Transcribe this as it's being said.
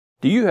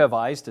Do you have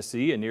eyes to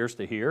see and ears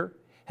to hear?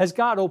 Has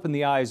God opened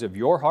the eyes of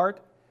your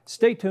heart?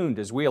 Stay tuned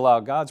as we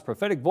allow God's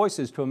prophetic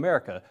voices to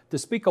America to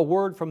speak a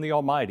word from the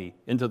Almighty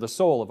into the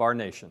soul of our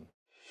nation.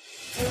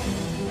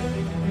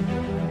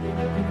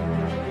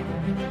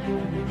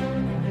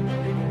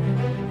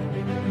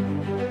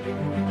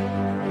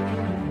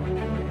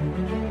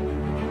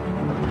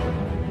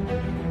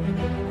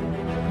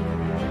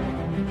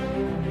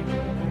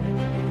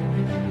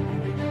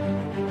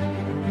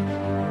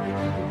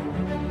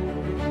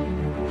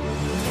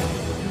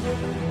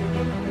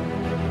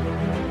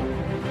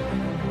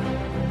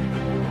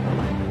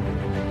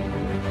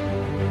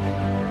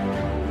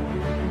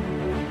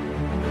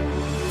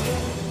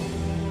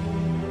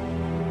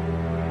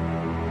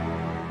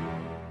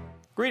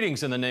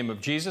 Greetings in the name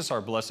of Jesus,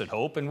 our blessed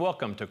hope, and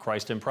welcome to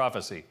Christ in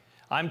Prophecy.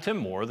 I'm Tim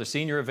Moore, the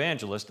Senior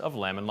Evangelist of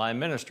Lamb and Lion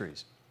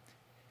Ministries.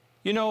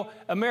 You know,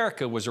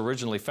 America was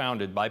originally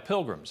founded by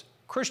pilgrims,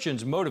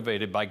 Christians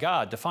motivated by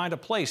God to find a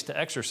place to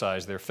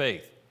exercise their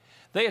faith.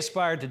 They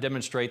aspired to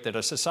demonstrate that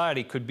a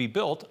society could be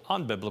built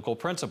on biblical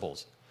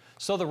principles.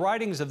 So the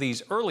writings of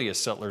these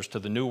earliest settlers to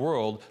the New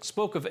World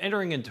spoke of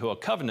entering into a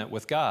covenant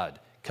with God,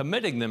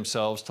 committing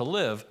themselves to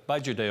live by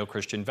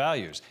Judeo-Christian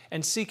values,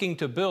 and seeking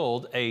to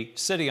build a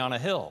city on a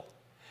hill.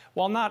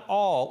 While not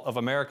all of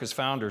America's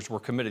founders were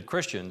committed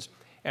Christians,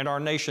 and our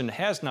nation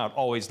has not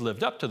always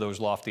lived up to those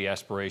lofty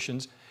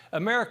aspirations,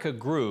 America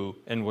grew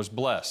and was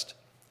blessed.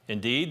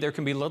 Indeed, there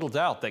can be little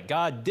doubt that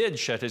God did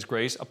shed His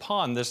grace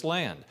upon this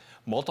land,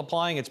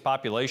 multiplying its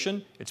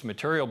population, its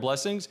material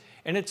blessings,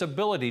 and its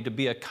ability to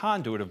be a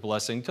conduit of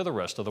blessing to the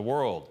rest of the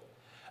world.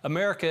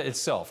 America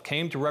itself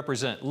came to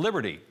represent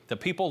liberty, the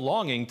people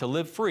longing to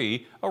live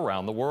free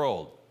around the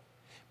world.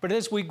 But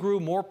as we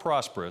grew more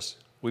prosperous,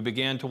 we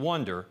began to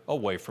wander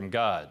away from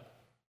God.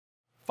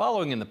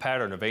 Following in the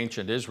pattern of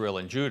ancient Israel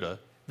and Judah,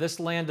 this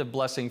land of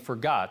blessing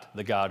forgot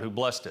the God who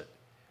blessed it.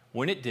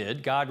 When it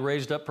did, God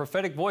raised up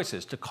prophetic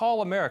voices to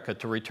call America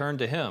to return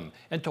to Him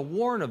and to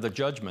warn of the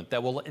judgment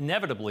that will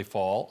inevitably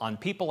fall on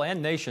people and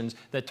nations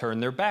that turn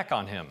their back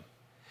on Him.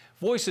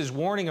 Voices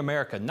warning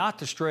America not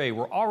to stray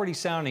were already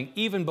sounding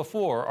even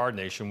before our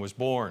nation was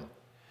born.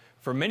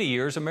 For many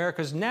years,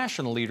 America's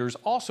national leaders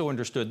also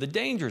understood the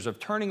dangers of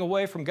turning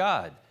away from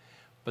God,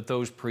 but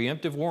those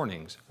preemptive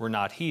warnings were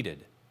not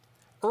heeded.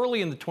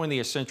 Early in the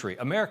 20th century,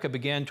 America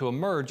began to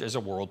emerge as a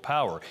world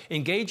power,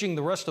 engaging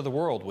the rest of the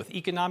world with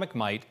economic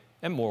might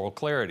and moral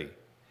clarity.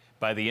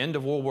 By the end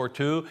of World War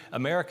II,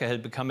 America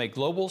had become a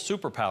global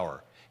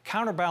superpower,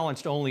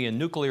 counterbalanced only in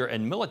nuclear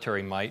and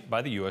military might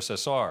by the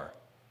USSR.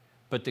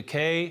 But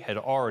decay had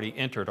already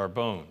entered our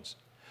bones.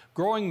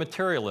 Growing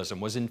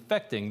materialism was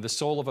infecting the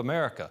soul of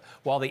America,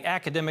 while the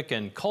academic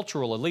and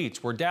cultural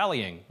elites were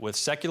dallying with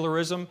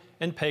secularism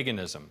and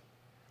paganism.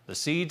 The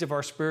seeds of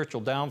our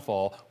spiritual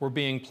downfall were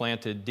being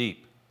planted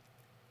deep.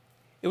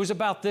 It was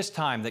about this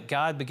time that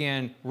God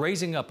began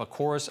raising up a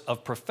chorus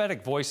of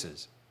prophetic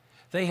voices.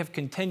 They have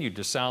continued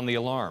to sound the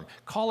alarm,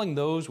 calling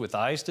those with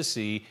eyes to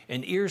see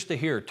and ears to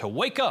hear to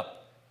wake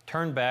up,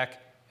 turn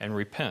back, and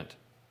repent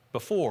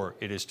before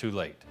it is too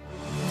late.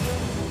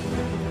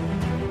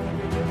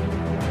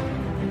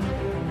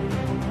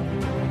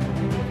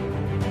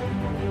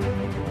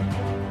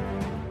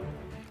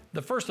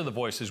 The first of the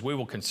voices we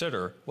will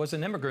consider was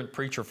an immigrant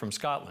preacher from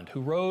Scotland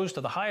who rose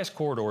to the highest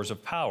corridors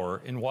of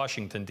power in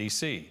Washington,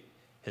 D.C.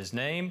 His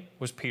name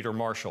was Peter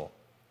Marshall.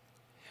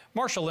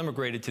 Marshall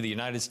immigrated to the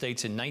United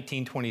States in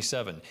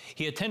 1927.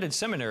 He attended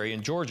seminary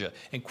in Georgia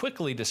and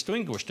quickly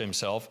distinguished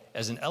himself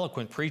as an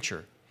eloquent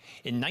preacher.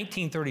 In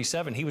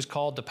 1937, he was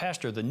called to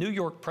pastor the New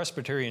York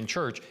Presbyterian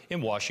Church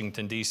in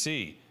Washington,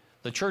 D.C.,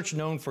 the church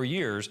known for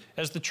years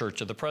as the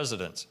Church of the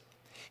Presidents.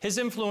 His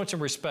influence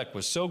and respect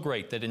was so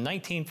great that in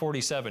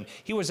 1947,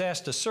 he was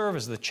asked to serve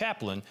as the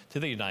chaplain to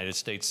the United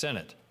States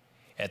Senate.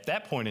 At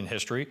that point in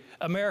history,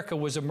 America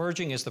was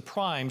emerging as the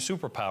prime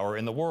superpower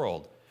in the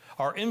world.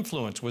 Our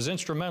influence was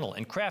instrumental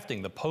in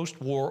crafting the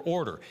post-war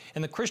order,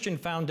 and the Christian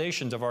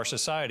foundations of our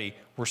society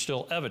were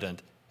still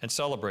evident and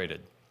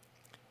celebrated.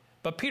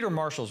 But Peter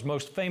Marshall's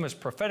most famous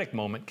prophetic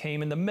moment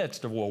came in the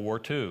midst of World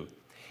War II.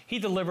 He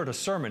delivered a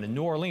sermon in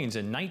New Orleans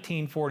in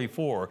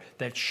 1944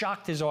 that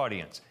shocked his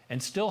audience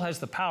and still has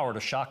the power to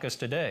shock us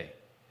today.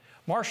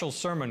 Marshall's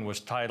sermon was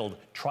titled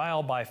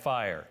Trial by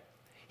Fire.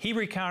 He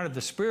recounted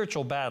the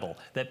spiritual battle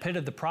that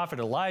pitted the prophet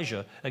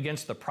Elijah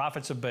against the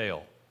prophets of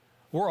Baal.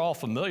 We're all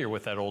familiar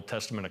with that Old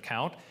Testament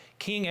account.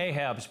 King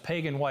Ahab's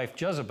pagan wife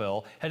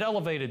Jezebel had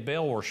elevated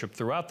Baal worship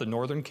throughout the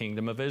northern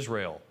kingdom of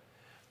Israel.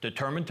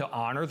 Determined to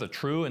honor the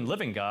true and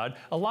living God,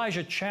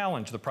 Elijah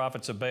challenged the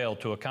prophets of Baal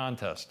to a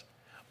contest.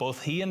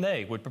 Both he and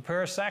they would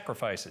prepare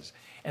sacrifices,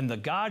 and the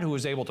God who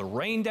was able to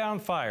rain down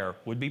fire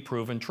would be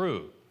proven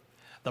true.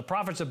 The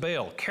prophets of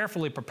Baal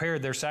carefully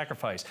prepared their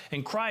sacrifice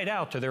and cried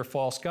out to their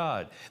false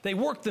god. They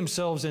worked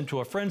themselves into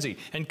a frenzy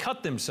and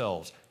cut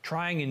themselves,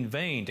 trying in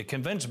vain to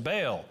convince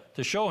Baal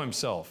to show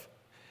himself.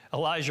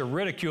 Elijah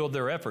ridiculed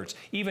their efforts,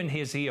 even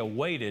as he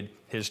awaited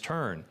his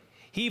turn.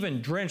 He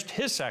even drenched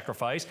his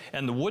sacrifice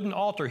and the wooden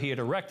altar he had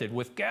erected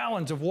with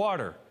gallons of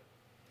water.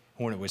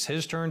 When it was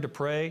his turn to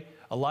pray,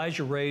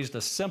 Elijah raised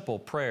a simple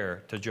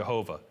prayer to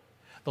Jehovah.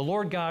 The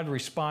Lord God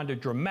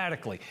responded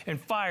dramatically, and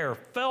fire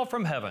fell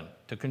from heaven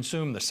to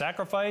consume the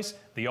sacrifice,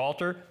 the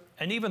altar,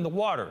 and even the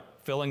water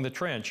filling the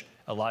trench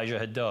Elijah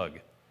had dug.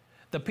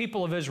 The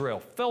people of Israel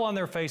fell on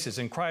their faces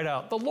and cried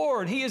out, "The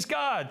Lord, He is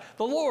God!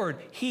 The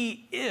Lord,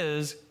 He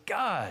is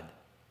God!"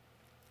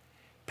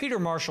 Peter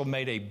Marshall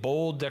made a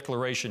bold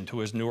declaration to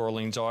his New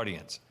Orleans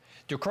audience,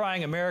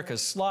 decrying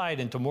America's slide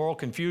into moral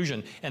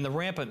confusion and the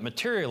rampant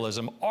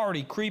materialism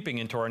already creeping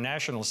into our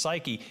national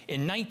psyche.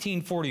 In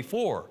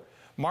 1944,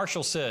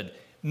 Marshall said,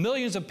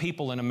 "Millions of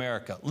people in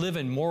America live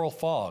in moral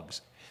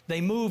fogs.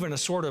 They move in a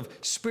sort of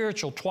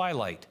spiritual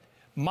twilight.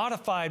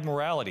 Modified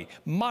morality,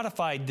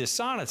 modified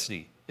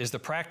dishonesty is the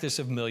practice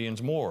of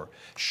millions more.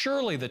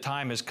 Surely the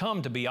time has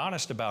come to be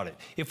honest about it.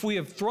 If we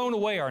have thrown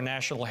away our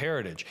national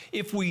heritage,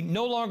 if we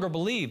no longer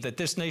believe that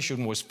this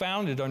nation was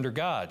founded under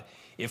God,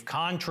 if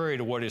contrary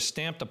to what is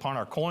stamped upon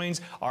our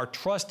coins, our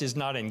trust is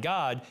not in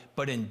God,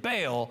 but in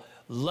Baal,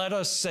 let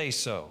us say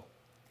so."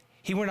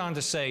 He went on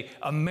to say,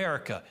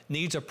 America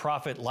needs a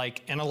prophet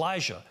like an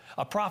Elijah,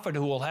 a prophet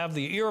who will have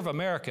the ear of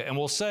America and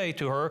will say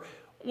to her,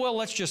 well,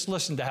 let's just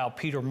listen to how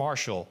Peter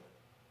Marshall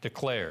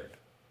declared.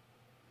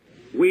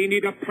 We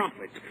need a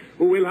prophet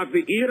who will have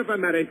the ear of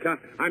America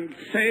and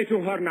say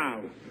to her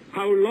now,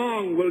 how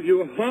long will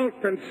you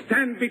halt and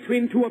stand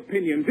between two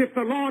opinions? If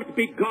the Lord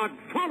be God,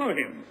 follow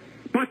him.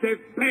 But if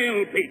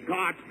Baal be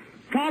God,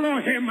 follow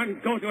him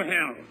and go to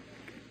hell.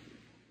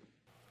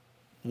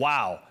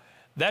 Wow,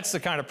 that's the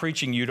kind of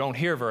preaching you don't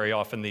hear very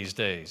often these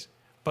days.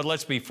 But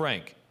let's be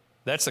frank,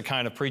 that's the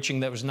kind of preaching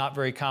that was not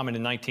very common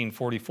in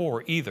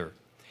 1944 either.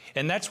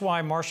 And that's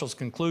why Marshall's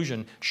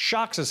conclusion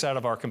shocks us out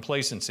of our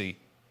complacency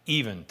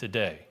even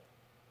today.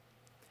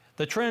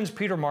 The trends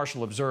Peter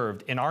Marshall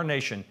observed in our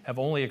nation have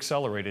only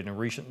accelerated in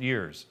recent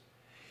years.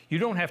 You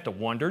don't have to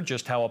wonder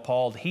just how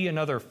appalled he and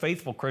other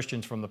faithful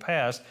Christians from the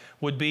past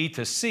would be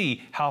to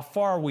see how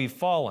far we've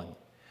fallen.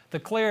 The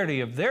clarity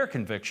of their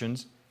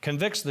convictions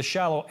convicts the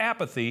shallow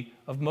apathy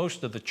of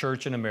most of the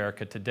church in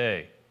America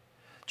today.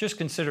 Just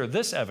consider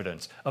this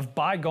evidence of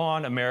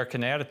bygone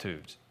American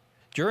attitudes.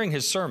 During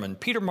his sermon,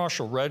 Peter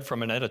Marshall read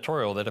from an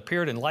editorial that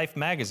appeared in Life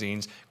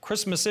magazine's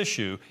Christmas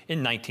issue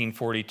in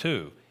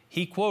 1942.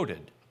 He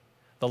quoted,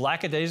 "The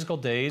lackadaisical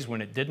days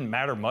when it didn't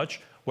matter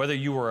much whether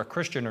you were a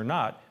Christian or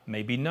not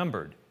may be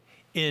numbered.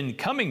 In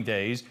coming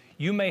days,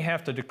 you may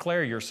have to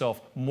declare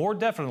yourself more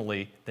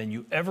definitely than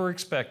you ever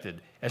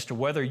expected as to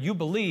whether you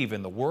believe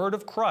in the word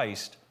of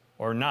Christ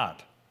or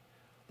not."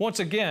 Once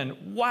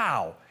again,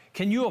 wow!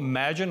 Can you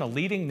imagine a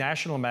leading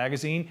national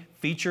magazine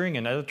featuring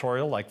an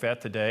editorial like that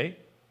today?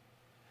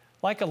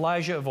 Like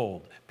Elijah of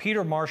old,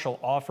 Peter Marshall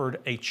offered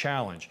a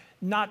challenge,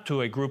 not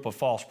to a group of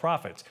false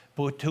prophets,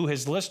 but to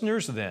his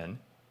listeners then,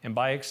 and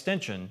by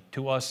extension,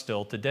 to us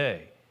still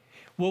today.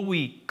 Will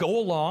we go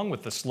along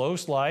with the slow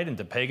slide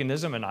into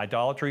paganism and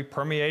idolatry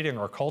permeating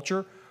our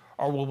culture,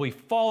 or will we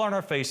fall on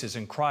our faces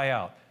and cry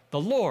out,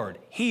 "The Lord,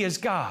 He is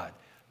God.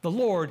 The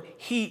Lord,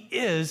 He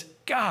is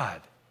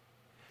God."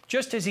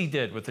 Just as He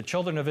did with the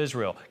children of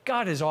Israel,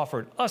 God has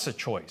offered us a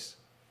choice,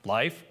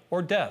 life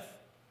or death.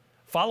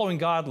 Following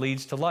God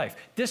leads to life.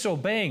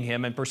 Disobeying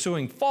Him and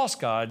pursuing false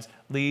gods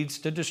leads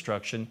to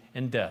destruction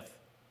and death.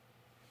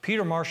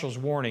 Peter Marshall's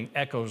warning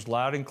echoes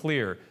loud and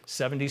clear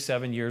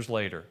 77 years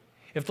later.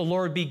 If the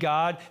Lord be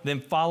God,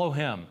 then follow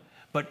Him.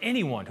 But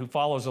anyone who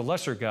follows a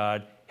lesser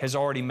God has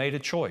already made a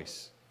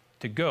choice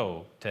to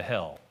go to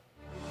hell.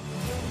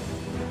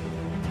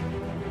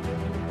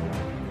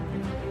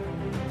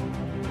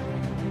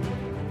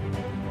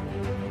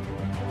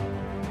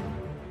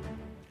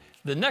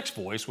 The next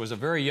voice was a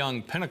very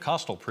young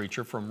Pentecostal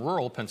preacher from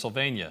rural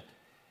Pennsylvania.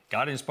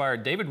 God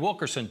inspired David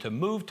Wilkerson to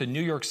move to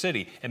New York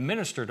City and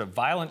minister to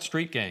violent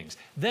street gangs,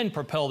 then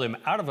propelled him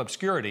out of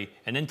obscurity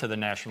and into the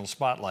national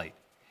spotlight.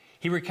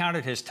 He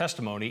recounted his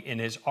testimony in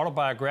his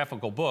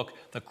autobiographical book,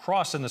 The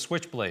Cross and the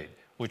Switchblade,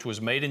 which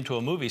was made into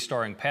a movie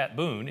starring Pat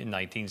Boone in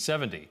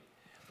 1970.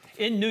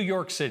 In New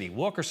York City,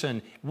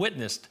 Wilkerson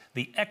witnessed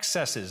the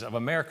excesses of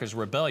America's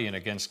rebellion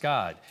against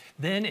God.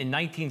 Then in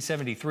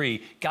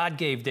 1973, God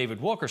gave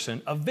David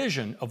Wilkerson a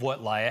vision of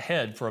what lay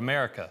ahead for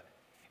America.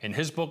 In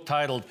his book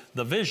titled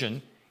The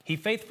Vision, he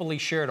faithfully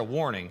shared a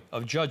warning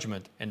of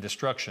judgment and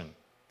destruction.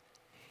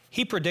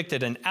 He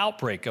predicted an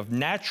outbreak of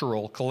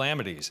natural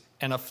calamities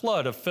and a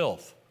flood of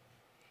filth.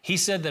 He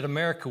said that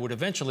America would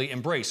eventually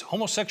embrace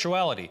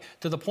homosexuality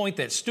to the point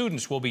that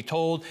students will be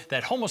told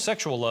that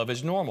homosexual love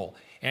is normal,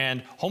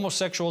 and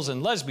homosexuals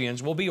and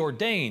lesbians will be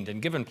ordained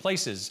and given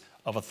places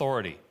of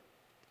authority.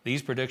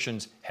 These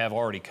predictions have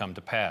already come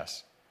to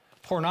pass.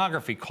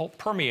 Pornography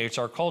permeates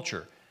our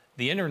culture.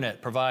 The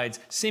internet provides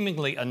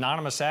seemingly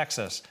anonymous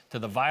access to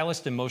the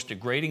vilest and most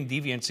degrading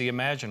deviancy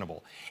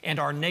imaginable, and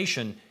our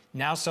nation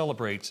now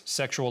celebrates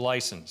sexual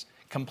license,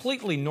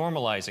 completely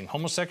normalizing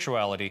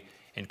homosexuality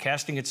and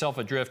casting itself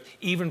adrift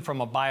even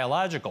from a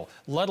biological,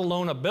 let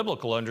alone a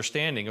biblical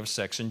understanding of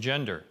sex and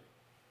gender.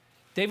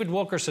 David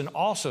Wilkerson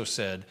also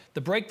said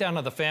the breakdown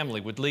of the family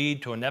would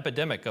lead to an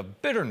epidemic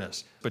of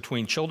bitterness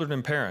between children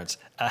and parents,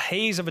 a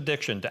haze of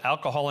addiction to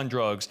alcohol and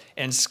drugs,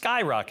 and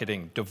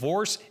skyrocketing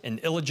divorce and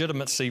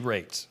illegitimacy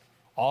rates.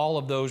 All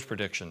of those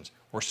predictions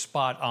were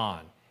spot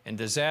on and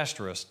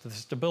disastrous to the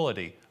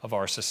stability of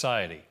our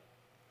society.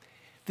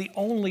 The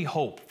only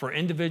hope for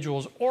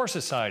individuals or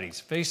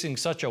societies facing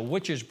such a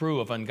witch's brew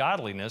of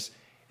ungodliness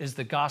is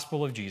the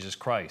gospel of Jesus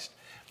Christ.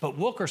 But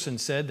Wilkerson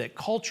said that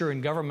culture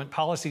and government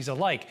policies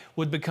alike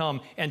would become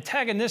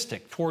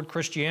antagonistic toward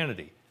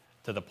Christianity,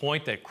 to the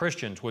point that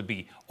Christians would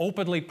be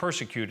openly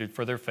persecuted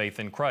for their faith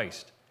in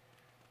Christ.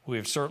 We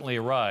have certainly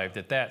arrived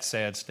at that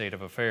sad state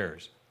of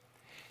affairs.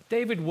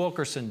 David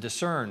Wilkerson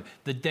discerned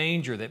the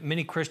danger that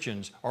many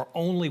Christians are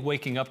only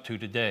waking up to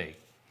today.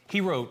 He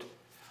wrote,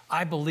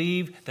 "I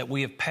believe that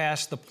we have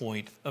passed the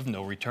point of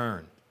no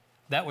return."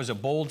 That was a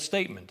bold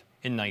statement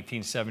in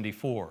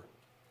 1974.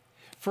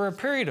 For a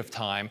period of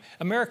time,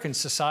 American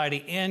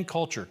society and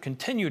culture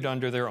continued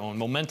under their own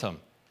momentum.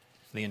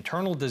 The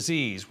internal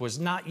disease was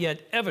not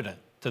yet evident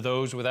to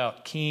those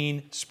without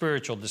keen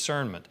spiritual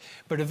discernment,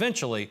 but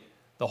eventually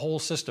the whole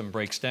system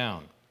breaks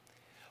down.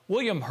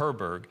 William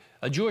Herberg,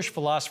 a Jewish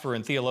philosopher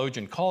and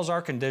theologian, calls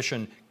our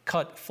condition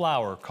cut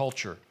flower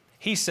culture.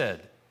 He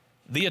said,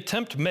 "The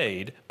attempt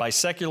made by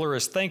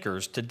secularist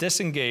thinkers to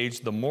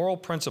disengage the moral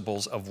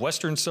principles of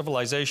Western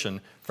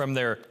civilization from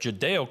their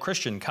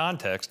Judeo-Christian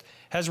context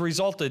has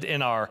resulted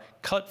in our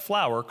cut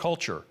flower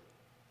culture.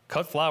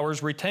 Cut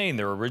flowers retain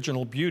their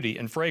original beauty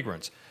and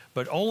fragrance,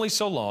 but only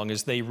so long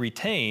as they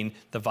retain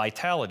the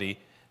vitality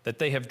that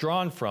they have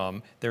drawn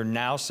from their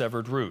now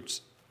severed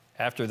roots.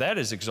 After that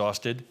is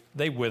exhausted,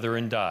 they wither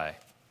and die."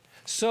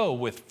 So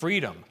with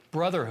freedom,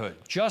 brotherhood,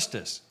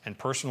 justice, and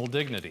personal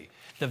dignity,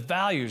 the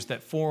values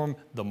that form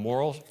the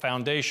moral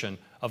foundation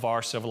of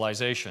our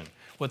civilization.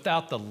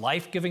 Without the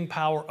life-giving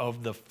power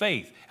of the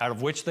faith out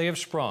of which they have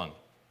sprung,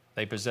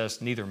 they possess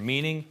neither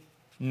meaning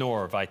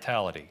nor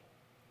vitality.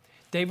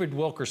 David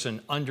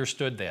Wilkerson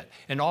understood that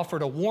and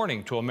offered a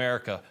warning to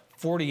America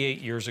 48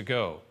 years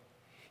ago.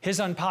 His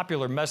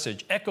unpopular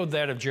message echoed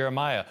that of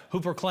Jeremiah,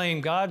 who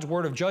proclaimed God's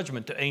word of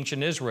judgment to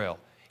ancient Israel.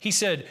 He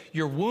said,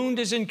 "Your wound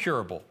is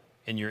incurable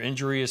and your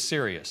injury is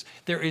serious.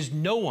 There is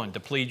no one to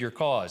plead your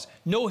cause,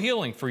 no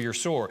healing for your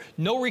sore,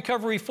 no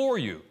recovery for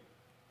you,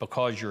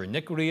 because your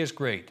iniquity is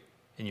great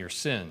and your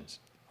sins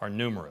are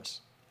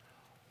numerous."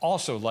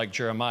 Also, like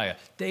Jeremiah,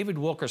 David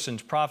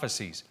Wilkerson's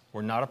prophecies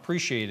were not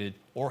appreciated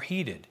or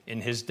heeded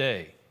in his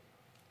day.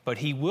 But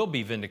he will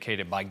be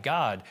vindicated by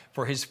God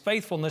for his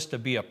faithfulness to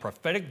be a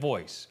prophetic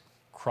voice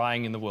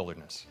crying in the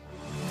wilderness.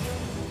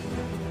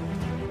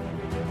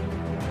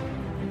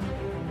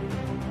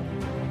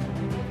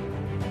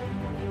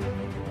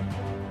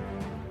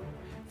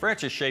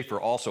 Francis Schaeffer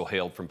also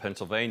hailed from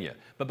Pennsylvania,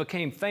 but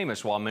became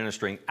famous while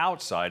ministering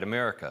outside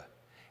America.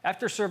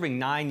 After serving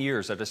 9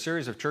 years at a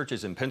series of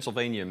churches in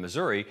Pennsylvania and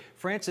Missouri,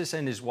 Francis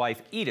and his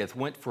wife Edith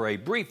went for a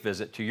brief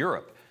visit to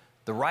Europe.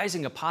 The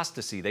rising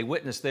apostasy they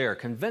witnessed there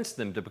convinced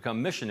them to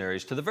become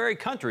missionaries to the very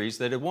countries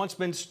that had once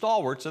been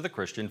stalwarts of the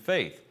Christian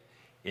faith.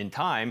 In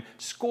time,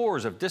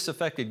 scores of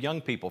disaffected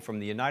young people from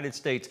the United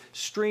States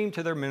streamed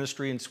to their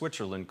ministry in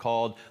Switzerland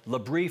called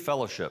L'Abri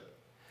Fellowship.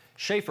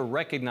 Schaeffer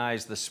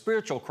recognized the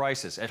spiritual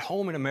crisis at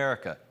home in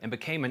America and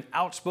became an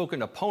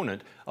outspoken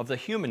opponent of the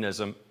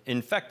humanism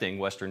infecting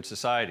Western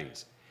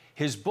societies.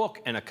 His book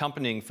and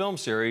accompanying film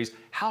series,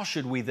 How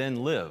Should We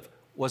Then Live?,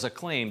 was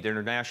acclaimed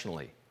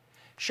internationally.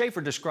 Schaeffer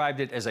described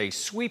it as a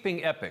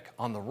sweeping epic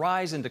on the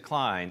rise and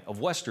decline of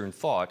Western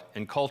thought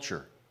and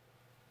culture.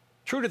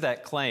 True to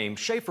that claim,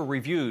 Schaeffer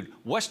reviewed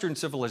Western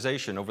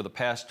civilization over the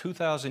past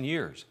 2,000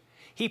 years.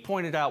 He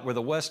pointed out where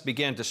the West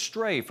began to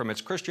stray from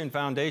its Christian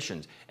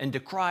foundations and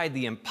decried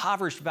the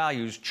impoverished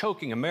values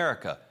choking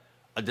America,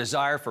 a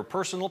desire for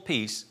personal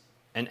peace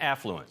and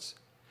affluence.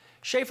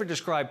 Schaeffer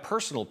described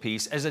personal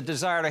peace as a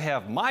desire to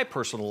have my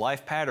personal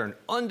life pattern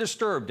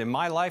undisturbed in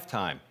my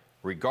lifetime,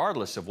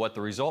 regardless of what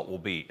the result will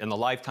be in the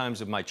lifetimes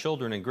of my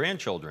children and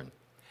grandchildren.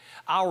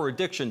 Our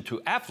addiction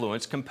to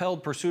affluence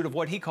compelled pursuit of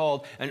what he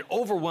called an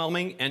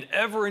overwhelming and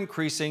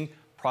ever-increasing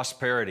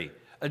prosperity,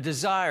 a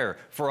desire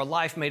for a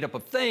life made up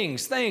of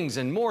things,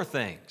 and more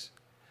things.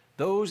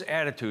 Those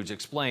attitudes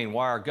explain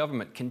why our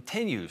government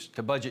continues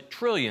to budget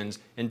trillions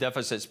in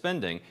deficit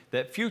spending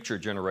that future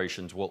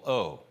generations will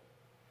owe.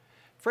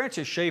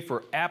 Francis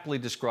Schaeffer aptly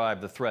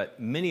described the threat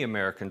many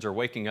Americans are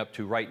waking up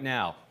to right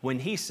now when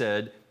he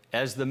said,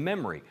 "As the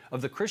memory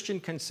of the Christian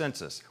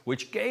consensus,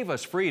 which gave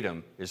us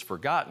freedom, is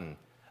forgotten,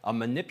 a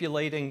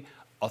manipulating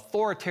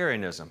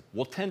authoritarianism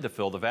will tend to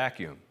fill the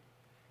vacuum."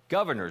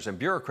 Governors and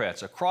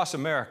bureaucrats across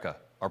America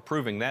are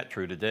proving that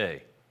true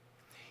today.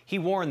 He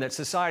warned that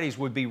societies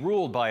would be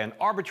ruled by an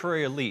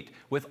arbitrary elite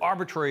with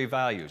arbitrary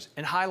values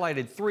and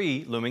highlighted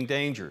 3 looming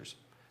dangers: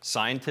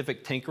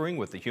 scientific tinkering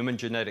with the human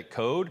genetic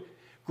code,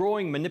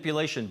 growing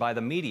manipulation by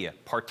the media,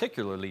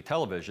 particularly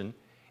television,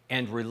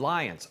 and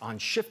reliance on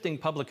shifting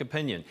public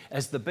opinion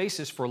as the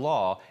basis for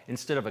law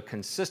instead of a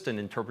consistent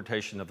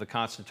interpretation of the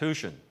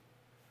Constitution.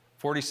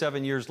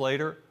 47 years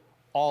later,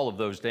 All of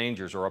those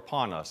dangers are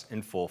upon us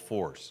in full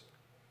force.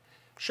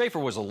 Schaeffer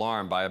was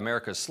alarmed by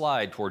America's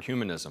slide toward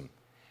humanism.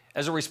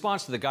 As a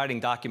response to the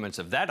guiding documents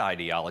of that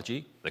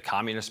ideology, the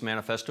Communist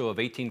Manifesto of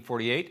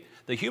 1848,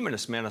 the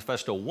Humanist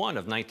Manifesto I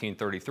of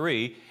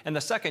 1933, and the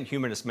Second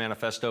Humanist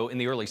Manifesto in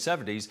the early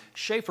 70s,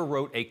 Schaeffer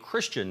wrote a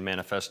Christian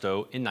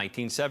Manifesto in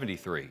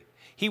 1973.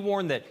 He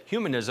warned that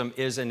humanism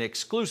is an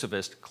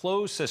exclusivist,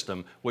 closed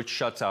system which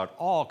shuts out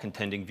all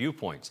contending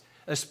viewpoints,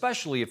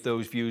 especially if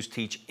those views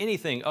teach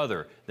anything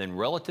other than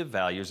relative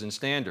values and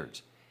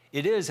standards.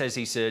 It is, as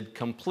he said,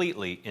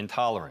 completely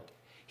intolerant.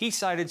 He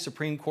cited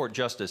Supreme Court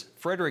Justice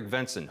Frederick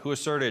Vinson, who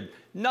asserted,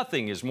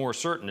 "Nothing is more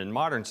certain in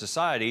modern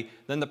society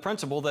than the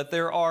principle that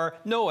there are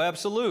no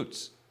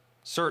absolutes."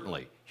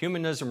 Certainly,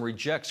 humanism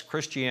rejects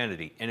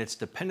Christianity and its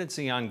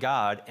dependency on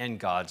God and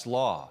God's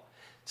law.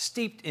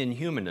 Steeped in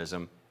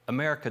humanism,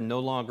 America no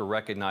longer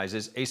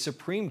recognizes a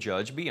supreme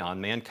judge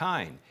beyond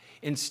mankind.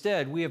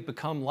 Instead, we have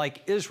become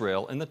like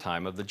Israel in the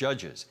time of the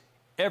judges.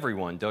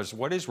 Everyone does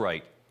what is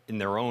right in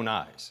their own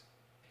eyes.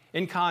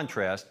 In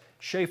contrast,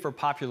 Schaeffer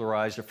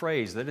popularized a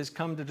phrase that has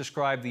come to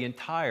describe the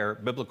entire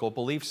biblical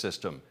belief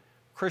system: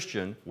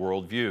 Christian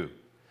worldview.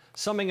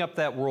 Summing up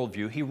that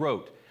worldview, he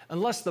wrote,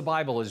 "Unless the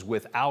Bible is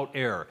without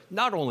error,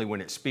 not only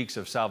when it speaks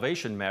of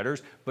salvation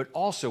matters, but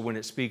also when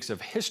it speaks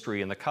of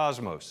history and the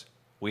cosmos,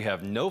 we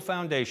have no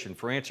foundation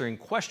for answering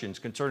questions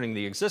concerning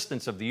the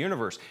existence of the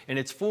universe and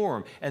its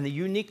form and the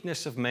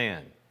uniqueness of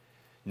man.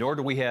 Nor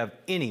do we have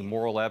any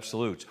moral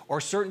absolutes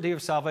or certainty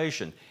of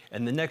salvation,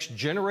 and the next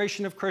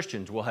generation of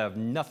Christians will have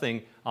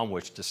nothing on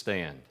which to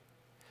stand."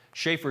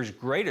 Schaeffer's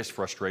greatest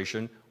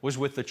frustration was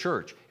with the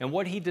church and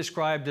what he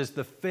described as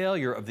the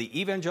failure of the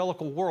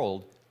evangelical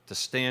world to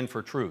stand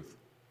for truth.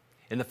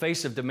 In the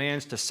face of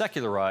demands to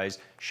secularize,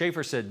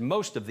 Schaeffer said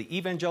most of the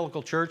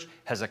evangelical church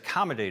has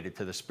accommodated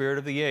to the spirit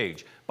of the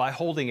age by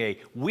holding a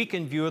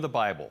weakened view of the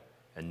Bible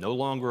and no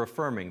longer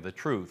affirming the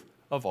truth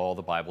of all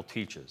the Bible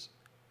teaches.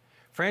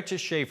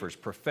 Francis Schaeffer's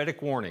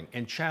prophetic warning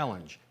and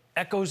challenge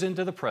echoes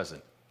into the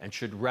present and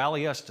should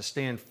rally us to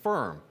stand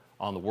firm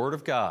on the Word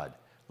of God,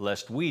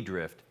 lest we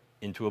drift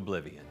into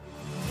oblivion.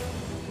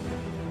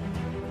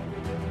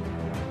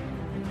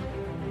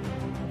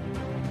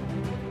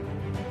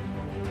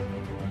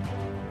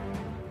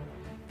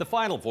 The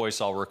final voice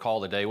I'll recall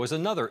today was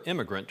another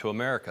immigrant to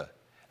America.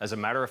 As a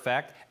matter of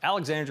fact,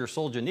 Alexander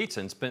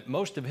Solzhenitsyn spent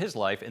most of his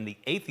life in the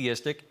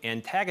atheistic,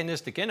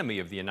 antagonistic enemy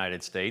of the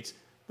United States,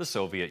 the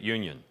Soviet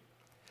Union.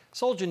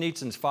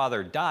 Solzhenitsyn's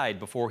father died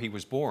before he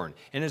was born,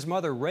 and his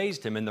mother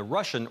raised him in the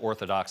Russian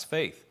Orthodox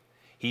faith.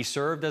 He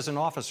served as an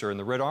officer in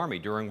the Red Army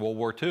during World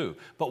War II,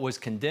 but was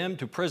condemned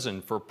to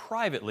prison for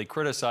privately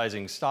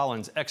criticizing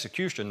Stalin's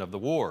execution of the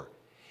war.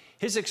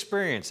 His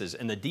experiences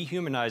in the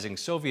dehumanizing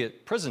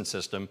Soviet prison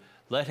system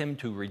led him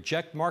to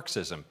reject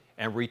Marxism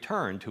and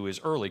return to his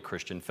early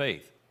Christian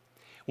faith.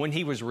 When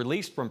he was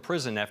released from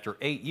prison after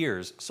 8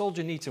 years,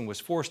 Solzhenitsyn was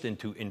forced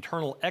into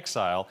internal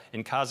exile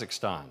in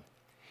Kazakhstan.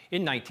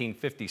 In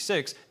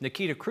 1956,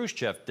 Nikita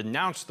Khrushchev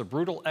denounced the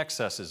brutal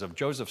excesses of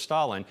Joseph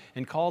Stalin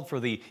and called for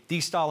the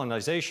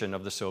de-Stalinization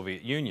of the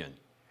Soviet Union.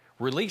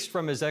 Released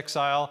from his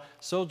exile,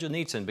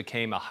 Solzhenitsyn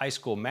became a high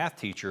school math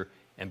teacher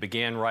and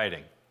began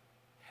writing.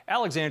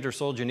 Alexander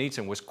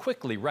Solzhenitsyn was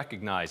quickly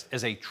recognized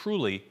as a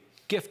truly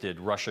gifted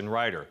Russian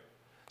writer.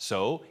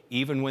 So,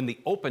 even when the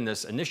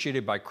openness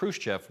initiated by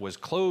Khrushchev was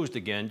closed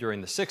again during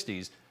the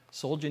 60s,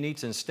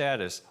 Solzhenitsyn's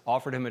status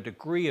offered him a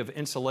degree of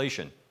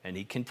insulation, and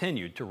he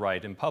continued to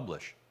write and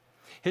publish.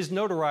 His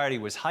notoriety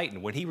was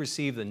heightened when he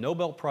received the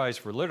Nobel Prize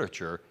for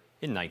Literature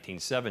in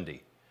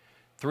 1970.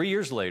 3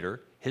 years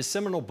later, his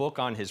seminal book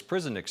on his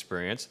prison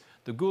experience,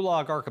 The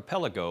Gulag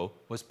Archipelago,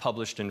 was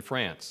published in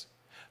France.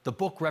 The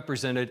book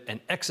represented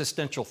an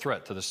existential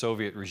threat to the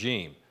Soviet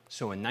regime,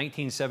 so in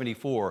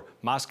 1974,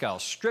 Moscow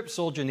stripped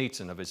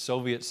Solzhenitsyn of his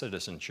Soviet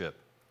citizenship.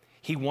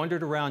 He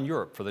wandered around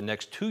Europe for the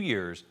next 2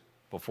 years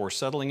before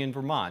settling in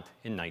Vermont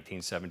in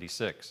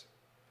 1976.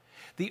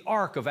 The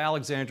arc of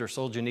Alexander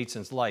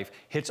Solzhenitsyn's life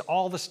hits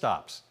all the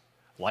stops.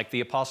 Like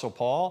the Apostle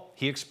Paul,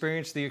 he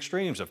experienced the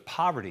extremes of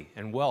poverty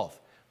and wealth,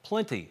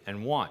 plenty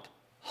and want,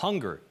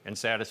 hunger and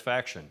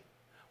satisfaction.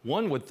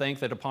 One would think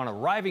that upon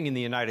arriving in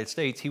the United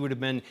States, he would have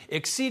been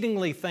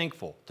exceedingly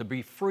thankful to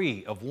be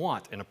free of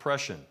want and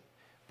oppression.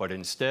 But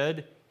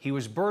instead, he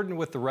was burdened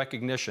with the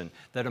recognition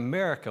that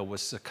America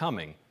was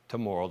succumbing to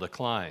moral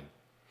decline.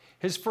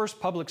 His first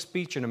public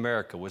speech in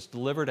America was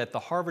delivered at the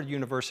Harvard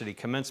University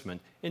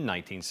commencement in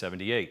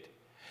 1978.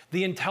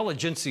 The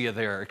intelligentsia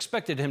there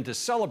expected him to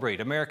celebrate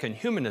American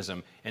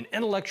humanism and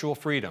intellectual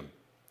freedom.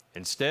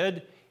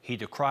 Instead, he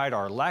decried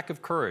our lack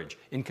of courage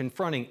in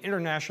confronting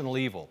international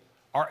evil,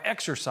 our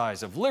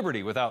exercise of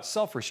liberty without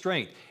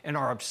self-restraint, and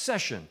our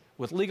obsession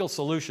with legal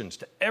solutions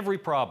to every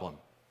problem.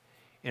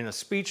 In a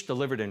speech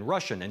delivered in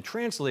Russian and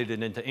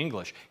translated into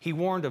English, he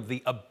warned of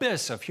the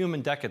abyss of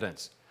human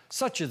decadence,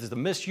 such as the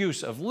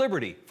misuse of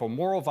liberty for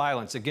moral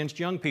violence against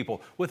young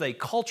people with a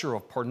culture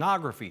of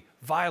pornography,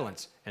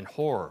 violence, and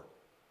horror.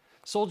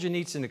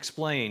 Solzhenitsyn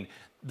explained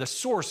the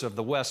source of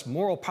the West's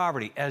moral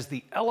poverty as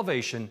the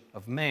elevation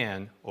of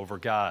man over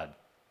God.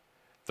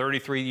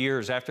 33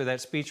 years after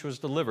that speech was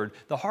delivered,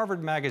 the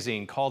Harvard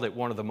magazine called it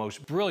one of the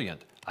most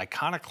brilliant,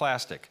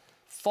 iconoclastic,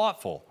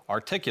 thoughtful,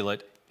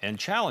 articulate, and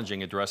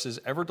challenging addresses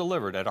ever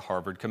delivered at a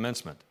Harvard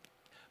commencement.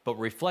 But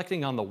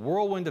reflecting on the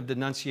whirlwind of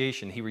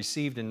denunciation he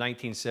received in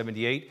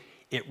 1978,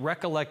 it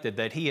recollected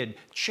that he had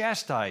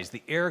chastised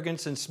the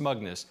arrogance and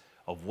smugness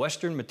of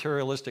Western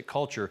materialistic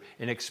culture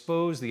and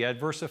exposed the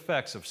adverse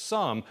effects of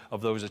some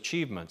of those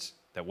achievements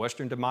that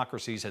Western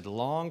democracies had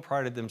long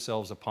prided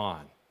themselves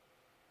upon.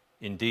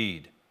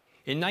 Indeed,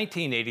 in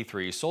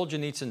 1983,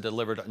 Solzhenitsyn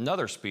delivered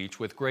another speech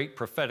with great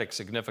prophetic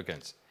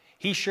significance.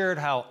 He shared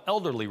how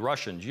elderly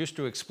Russians used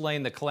to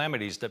explain the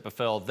calamities that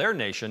befell their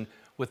nation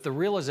with the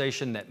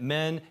realization that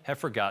men have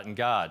forgotten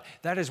God.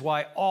 That is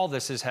why all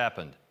this has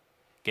happened.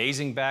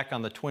 Gazing back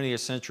on the 20th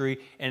century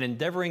and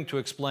endeavoring to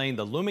explain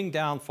the looming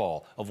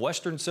downfall of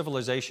Western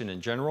civilization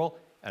in general,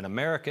 and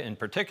America in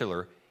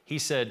particular, he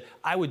said,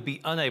 "I would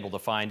be unable to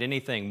find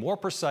anything more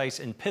precise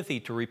and pithy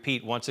to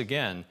repeat once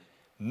again.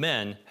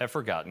 Men have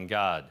forgotten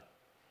God."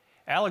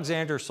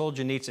 Alexander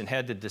Solzhenitsyn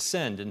had to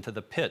descend into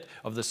the pit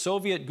of the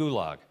Soviet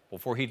Gulag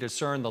before he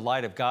discerned the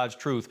light of God's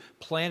truth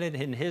planted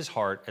in his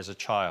heart as a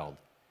child.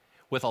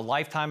 With a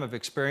lifetime of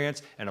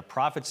experience and a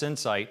prophet's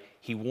insight,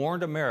 he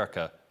warned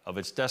America of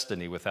its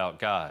destiny without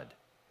God.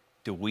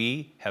 Do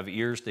we have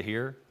ears to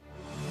hear?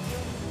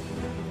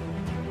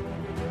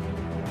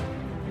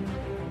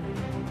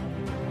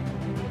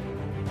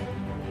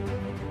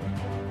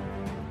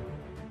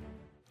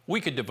 We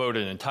could devote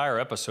an entire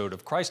episode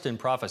of Christ in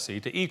Prophecy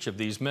to each of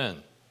these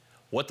men.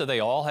 What do they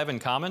all have in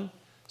common?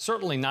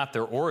 Certainly not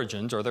their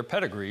origins or their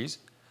pedigrees.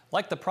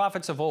 Like the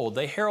prophets of old,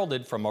 they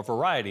heralded from a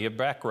variety of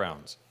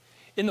backgrounds.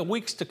 In the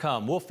weeks to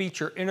come, we'll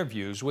feature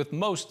interviews with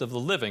most of the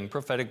living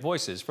prophetic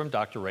voices from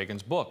Dr.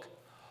 Reagan's book.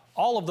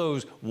 All of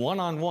those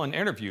one-on-one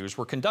interviews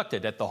were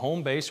conducted at the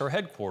home base or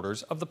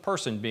headquarters of the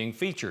person being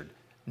featured.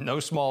 No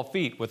small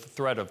feat with the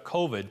threat of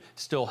COVID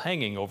still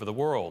hanging over the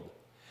world.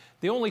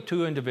 The only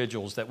two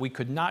individuals that we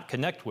could not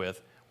connect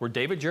with were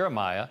David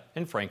Jeremiah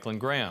and Franklin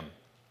Graham.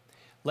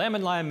 Lamb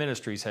and Lion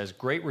Ministries has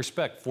great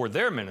respect for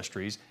their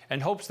ministries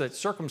and hopes that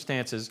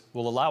circumstances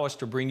will allow us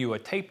to bring you a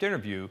taped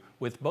interview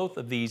with both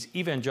of these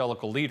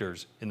evangelical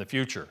leaders in the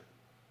future.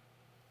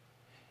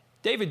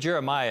 David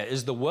Jeremiah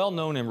is the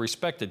well-known and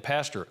respected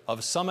pastor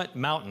of Summit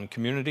Mountain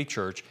Community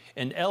Church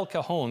in El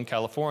Cajon,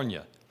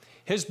 California.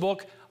 His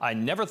book, I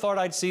Never Thought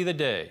I'd See the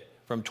Day,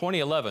 from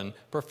 2011,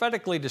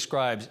 prophetically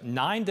describes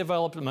 9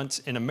 developments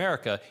in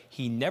America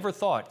he never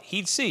thought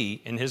he'd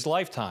see in his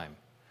lifetime.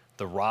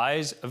 The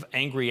rise of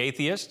angry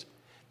atheists,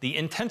 the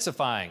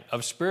intensifying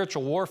of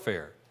spiritual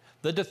warfare,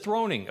 the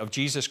dethroning of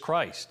Jesus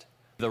Christ,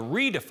 the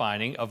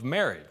redefining of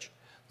marriage,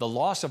 the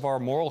loss of our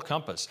moral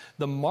compass,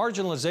 the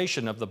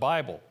marginalization of the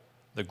Bible,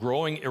 the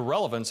growing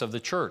irrelevance of the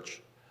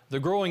church,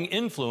 the growing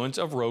influence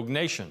of rogue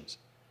nations,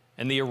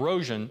 and the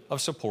erosion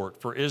of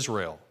support for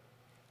Israel.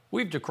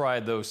 We've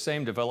decried those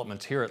same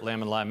developments here at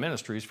Lamb and Lion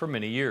Ministries for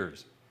many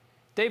years.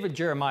 David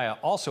Jeremiah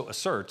also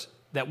asserts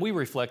that we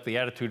reflect the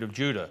attitude of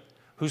Judah,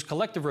 whose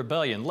collective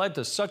rebellion led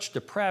to such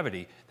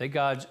depravity that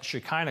God's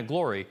Shekinah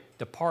glory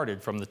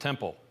departed from the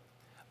temple.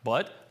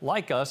 But,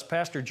 like us,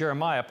 Pastor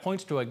Jeremiah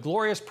points to a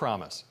glorious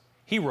promise.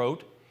 He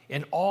wrote,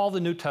 "In all the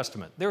New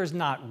Testament, there is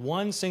not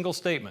one single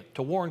statement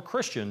to warn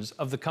Christians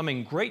of the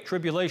coming great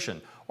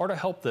tribulation or to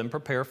help them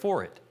prepare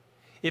for it.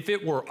 If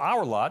it were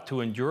our lot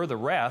to endure the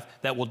wrath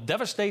that will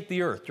devastate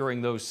the earth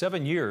during those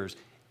 7 years,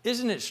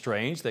 isn't it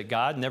strange that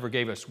God never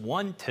gave us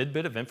one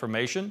tidbit of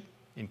information,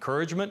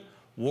 encouragement,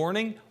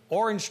 warning,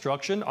 or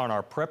instruction on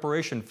our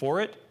preparation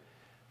for it?"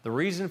 The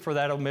reason for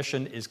that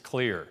omission is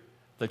clear.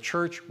 The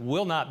church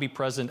will not be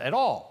present at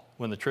all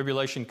when the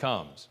tribulation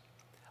comes.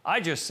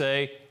 I just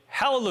say,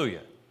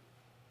 hallelujah.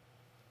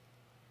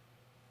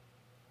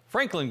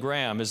 Franklin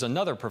Graham is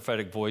another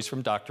prophetic voice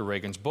from Dr.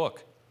 Reagan's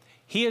book.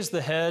 He is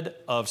the head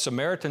of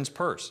Samaritan's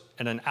Purse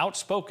and an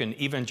outspoken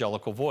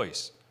evangelical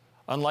voice.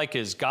 Unlike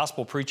his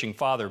gospel-preaching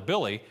father,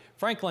 Billy,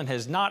 Franklin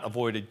has not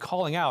avoided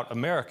calling out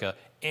America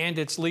and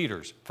its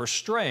leaders for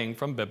straying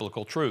from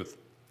biblical truth.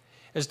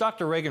 As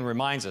Dr. Reagan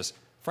reminds us,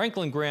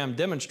 Franklin Graham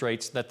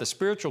demonstrates that the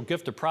spiritual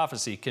gift of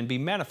prophecy can be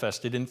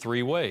manifested in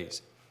 3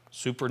 ways: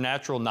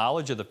 supernatural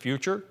knowledge of the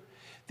future,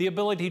 the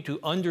ability to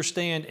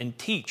understand and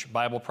teach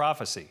Bible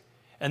prophecy,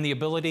 and the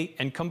ability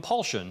and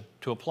compulsion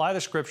to apply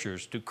the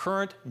Scriptures to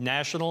current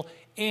national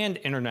and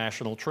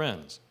international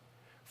trends.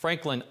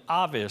 Franklin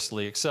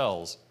obviously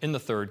excels in the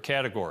 3rd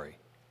category.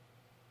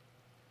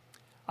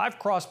 I've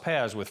crossed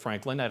paths with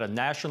Franklin at a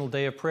National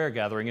Day of Prayer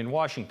gathering in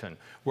Washington,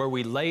 where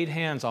we laid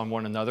hands on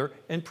one another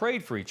and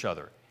prayed for each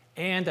other,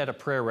 and at a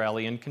prayer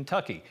rally in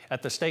Kentucky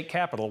at the state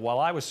capitol while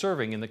I was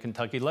serving in the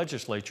Kentucky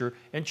legislature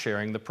and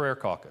chairing the prayer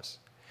caucus.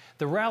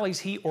 The rallies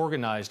he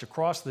organized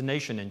across the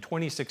nation in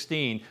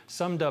 2016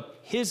 summed up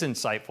his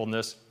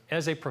insightfulness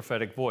as a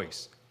prophetic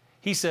voice.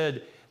 He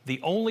said,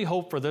 "The only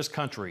hope for this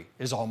country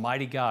is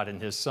Almighty God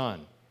and His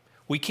Son.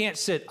 We can't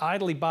sit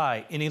idly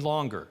by any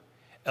longer.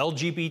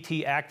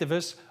 LGBT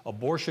activists,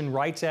 abortion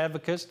rights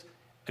advocates,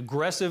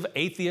 aggressive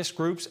atheist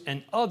groups,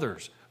 and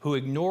others who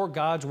ignore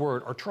God's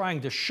word are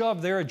trying to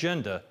shove their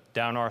agenda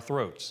down our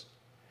throats.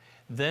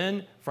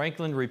 Then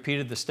Franklin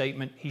repeated the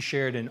statement he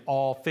shared in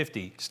all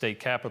 50 state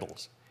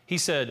capitals. He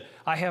said,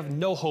 "I have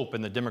no hope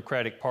in the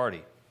Democratic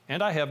Party,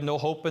 and I have no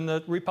hope in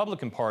the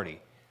Republican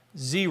Party.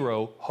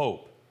 Zero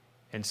hope.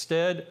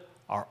 Instead,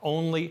 our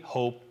only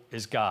hope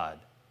is God."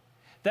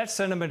 That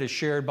sentiment is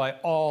shared by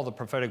all the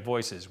prophetic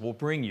voices we'll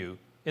bring you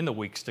in the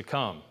weeks to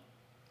come.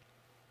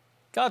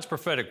 God's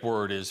prophetic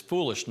word is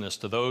foolishness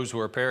to those who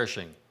are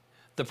perishing.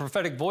 The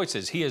prophetic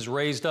voices He has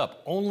raised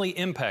up only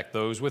impact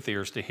those with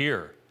ears to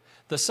hear.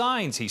 The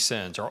signs He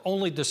sends are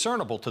only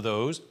discernible to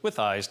those with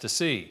eyes to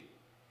see.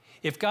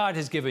 If God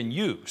has given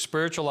you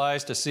spiritual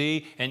eyes to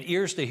see and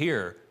ears to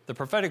hear, the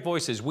prophetic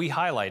voices we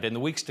highlight in the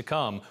weeks to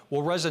come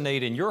will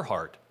resonate in your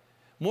heart.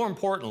 More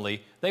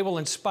importantly, they will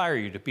inspire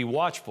you to be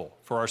watchful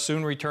for our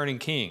soon returning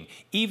King,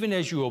 even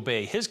as you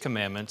obey His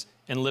commandments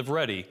and live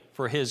ready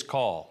for His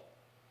call.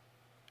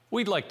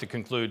 We'd like to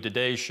conclude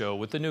today's show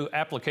with the new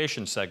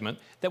application segment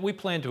that we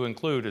plan to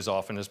include as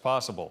often as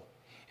possible.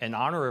 In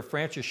honor of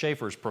Francis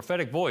Schaeffer's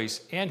prophetic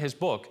voice and his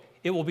book,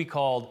 it will be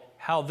called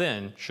How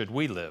Then Should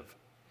We Live?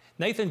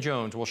 Nathan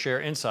Jones will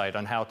share insight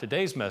on how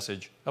today's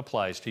message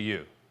applies to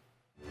you.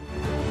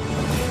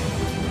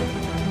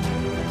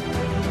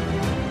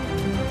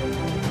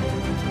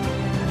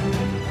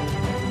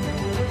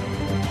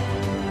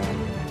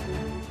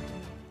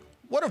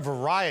 What a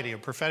variety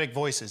of prophetic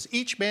voices.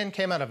 Each man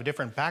came out of a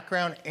different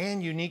background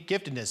and unique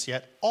giftedness,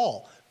 yet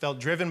all felt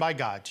driven by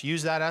God to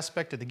use that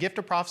aspect of the gift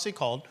of prophecy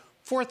called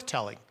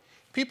forthtelling.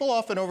 People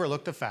often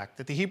overlook the fact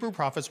that the Hebrew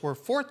prophets were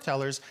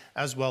forthtellers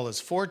as well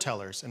as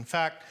foretellers. In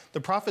fact, the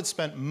prophets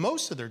spent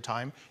most of their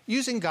time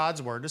using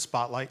God's word to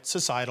spotlight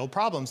societal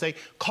problems. They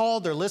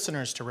called their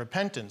listeners to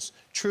repentance,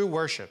 true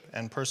worship,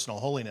 and personal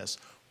holiness.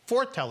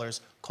 Forthtellers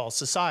call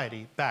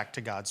society back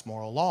to God's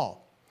moral law.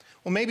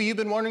 Well, maybe you've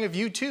been wondering if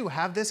you too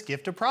have this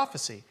gift of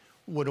prophecy.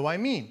 What do I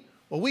mean?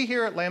 Well, we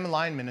here at Lamb and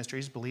Lion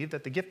Ministries believe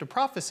that the gift of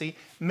prophecy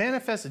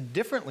manifests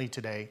differently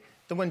today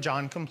than when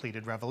John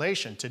completed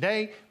Revelation.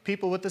 Today,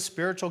 people with the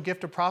spiritual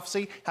gift of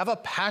prophecy have a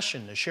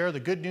passion to share the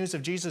good news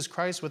of Jesus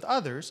Christ with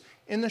others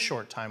in the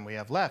short time we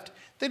have left.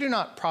 They do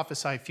not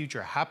prophesy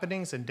future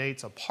happenings and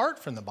dates apart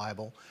from the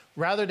Bible.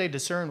 Rather, they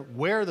discern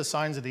where the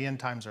signs of the end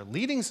times are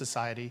leading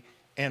society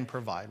and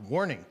provide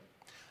warning.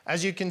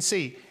 As you can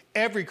see,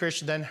 every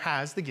Christian then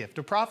has the gift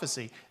of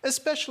prophecy,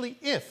 especially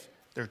if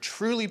they're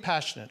truly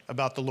passionate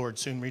about the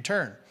Lord's soon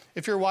return.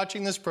 If you're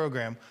watching this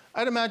program,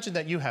 I'd imagine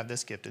that you have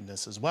this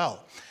giftedness as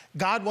well.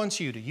 God wants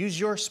you to use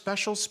your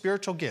special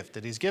spiritual gift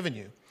that He's given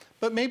you,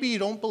 but maybe you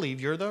don't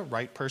believe you're the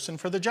right person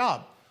for the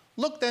job.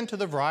 Look then to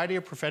the variety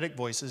of prophetic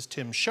voices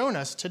Tim's shown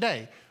us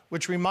today,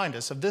 which remind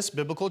us of this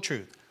biblical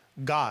truth.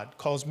 God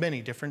calls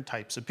many different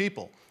types of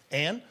people.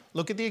 And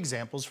look at the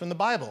examples from the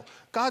Bible.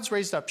 God's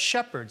raised up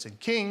shepherds and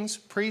kings,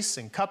 priests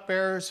and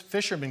cupbearers,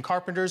 fishermen,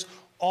 carpenters,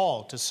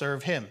 all to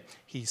serve Him.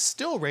 He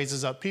still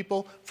raises up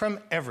people from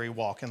every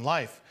walk in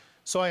life.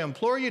 So I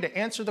implore you to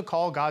answer the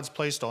call God's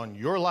placed on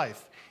your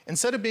life.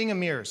 Instead of being a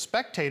mere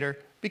spectator,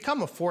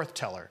 become a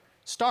forthteller.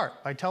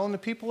 Start by telling the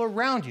people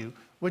around you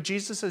what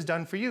Jesus has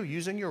done for you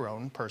using your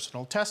own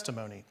personal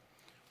testimony.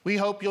 We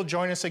hope you'll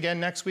join us again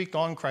next week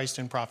on Christ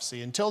in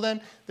Prophecy. Until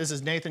then, this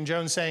is Nathan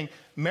Jones saying,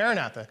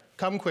 Maranatha,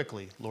 come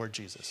quickly, Lord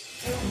Jesus.